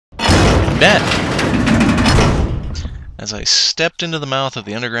bet! As I stepped into the mouth of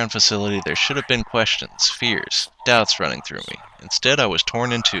the underground facility, there should have been questions, fears, doubts running through me. Instead, I was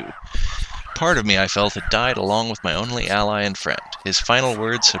torn in two. Part of me, I felt, had died along with my only ally and friend. His final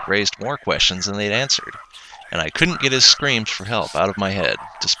words had raised more questions than they'd answered, and I couldn't get his screams for help out of my head,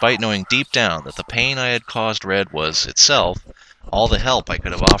 despite knowing deep down that the pain I had caused Red was, itself, all the help I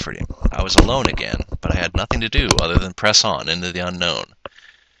could have offered him. I was alone again, but I had nothing to do other than press on into the unknown.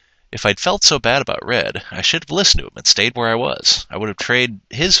 If I'd felt so bad about Red, I should have listened to him and stayed where I was. I would have traded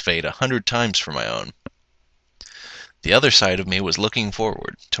his fate 100 times for my own. The other side of me was looking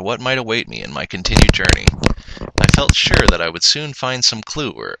forward to what might await me in my continued journey. I felt sure that I would soon find some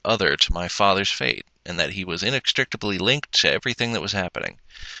clue or other to my father's fate, and that he was inextricably linked to everything that was happening.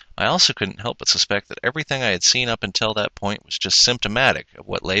 I also couldn't help but suspect that everything I had seen up until that point was just symptomatic of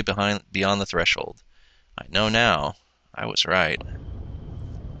what lay beyond the threshold. I know now, I was right.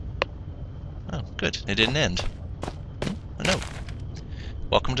 Oh, good. It didn't end. A note.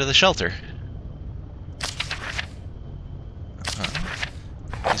 Welcome to the shelter.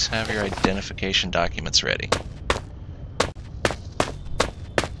 Please have your identification documents ready.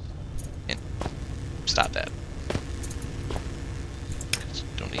 And stop that.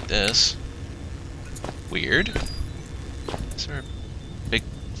 Don't need this. Weird. Is there a big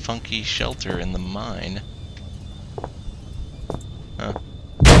funky shelter in the mine? Huh.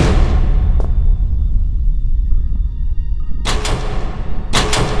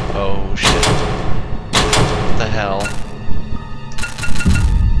 Oh shit. What the hell?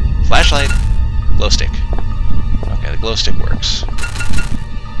 Flashlight! Glow stick. Okay, the glow stick works.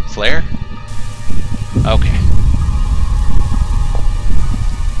 Flare? Okay.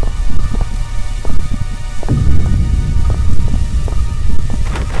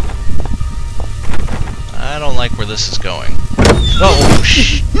 I don't like where this is going. Oh,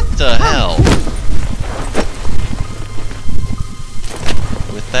 what the hell?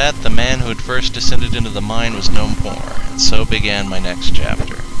 With that, the man who had first descended into the mine was no more, and so began my next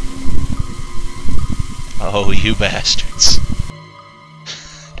chapter. Oh, you bastards.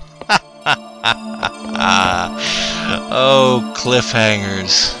 Oh,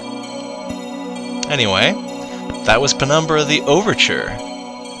 cliffhangers. Anyway, that was Penumbra the Overture.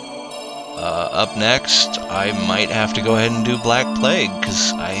 Up next, I might have to go ahead and do Black Plague,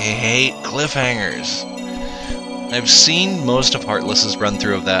 because I hate cliffhangers. I've seen most of Heartless's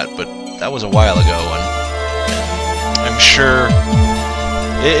run-through of that, but that was a while ago, and I'm sure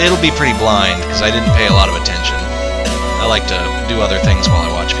it'll be pretty blind, because I didn't pay a lot of attention. I like to do other things while I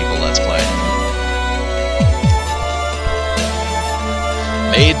watch people Let's Play.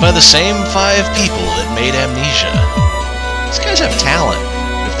 Made by the same 5 people that made Amnesia. These guys have talent.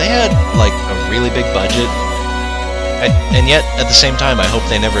 If they had, like, a really big budget, and yet, at the same time, I hope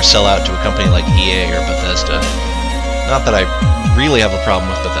they never sell out to a company like EA or Bethesda. Not that I really have a problem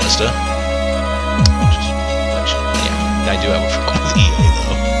with Bethesda. Yeah, I do have a problem with EA,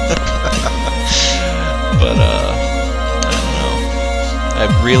 though. But, I don't know.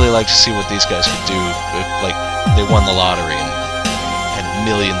 I'd really like to see what these guys could do if, like, they won the lottery and had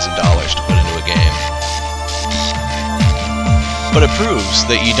millions of dollars to put into a game. But it proves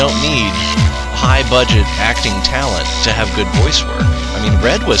that you don't need high-budget acting talent to have good voice work. I mean,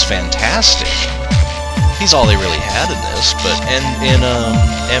 Red was fantastic. He's all they really had in this, but in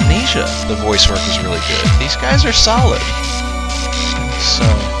Amnesia, the voice work was really good. These guys are solid. So,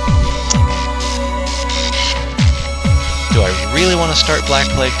 do I really want to start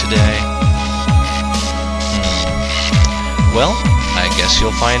Black Plague today? Well, I guess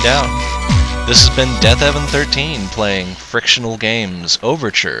you'll find out. This has been Death Evan 13 playing Frictional Games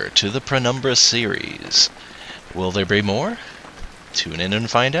Overture to the Penumbra series. Will there be more? Tune in and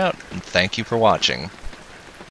find out, and thank you for watching.